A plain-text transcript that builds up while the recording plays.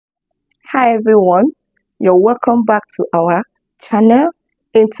Hi everyone, you're welcome back to our channel.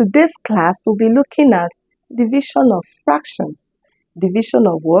 In today's class, we'll be looking at division of fractions. Division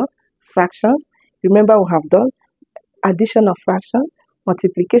of what? Fractions. Remember we have done addition of fraction,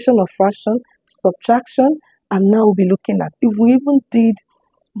 multiplication of fraction, subtraction, and now we'll be looking at if we even did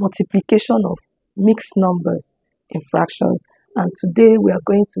multiplication of mixed numbers in fractions. And today we are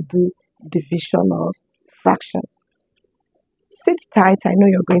going to do division of fractions. Sit tight, I know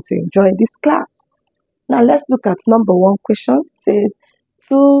you're going to enjoy this class. Now let's look at number one question. It says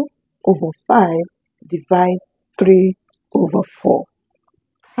 2 over 5 divide 3 over 4.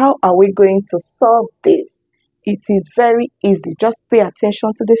 How are we going to solve this? It is very easy. Just pay attention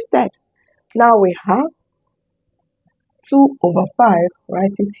to the steps. Now we have 2 over 5,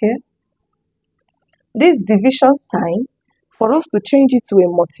 write it here. This division sign, for us to change it to a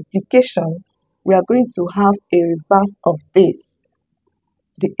multiplication, we are going to have a reverse of this.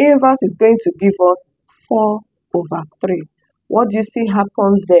 The inverse is going to give us 4 over 3. What do you see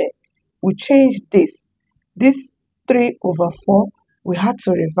happen there? We changed this. This 3 over 4, we had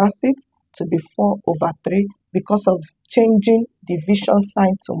to reverse it to be 4 over 3 because of changing division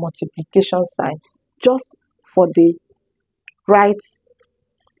sign to multiplication sign, just for the right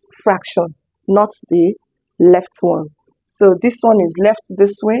fraction, not the left one. So this one is left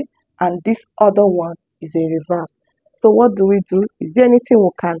this way and this other one is a reverse. So what do? Is there anything we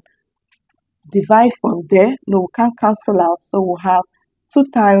can divide from there? No, we can't cancel out. So we'll have 2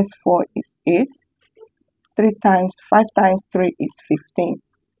 times 4 is 8. 5 times 3 is 15.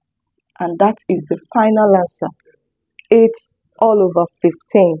 And that is the final answer. 8 all over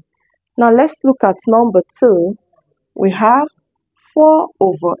 15. Now let's look at number 2. We have 4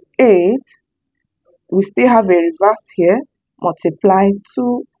 over 8. We still have a reverse here. Multiply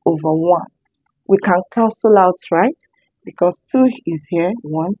 2 over 1. We can cancel out, right? Because 2 is here,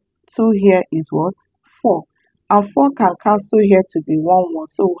 1. 2 here is what? 4. And 4 can cancel here to be 1, 1.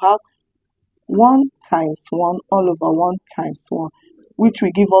 So we have 1 times 1 all over 1 times 1, which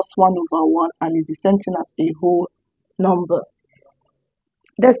will give us 1 over 1 and is the same thing as a whole number.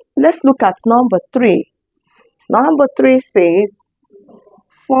 Let's look at number 3. Number 3 says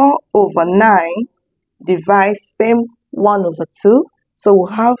 4 over 9 divides same 1 over 2. So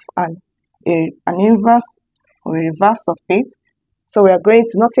we'll have an inverse or a reverse of it. So we are going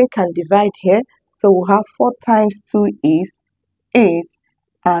to, nothing can divide here. So we'll have 4 times 2 is 8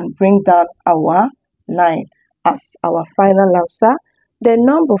 and bring down our 9 as our final answer. Then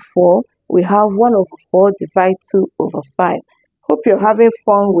number 4, we have 1 over 4 divide 2 over 5. Hope you're having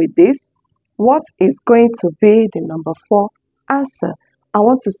fun with this. What is going to be the number 4 answer? I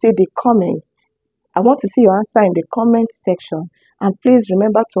want to see the comments. I want to see your answer in the comment section. And please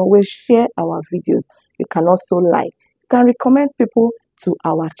remember to always share our videos. You can also like. You can recommend people to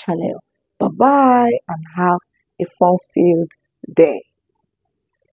our channel. Bye-bye and have a fun-filled day.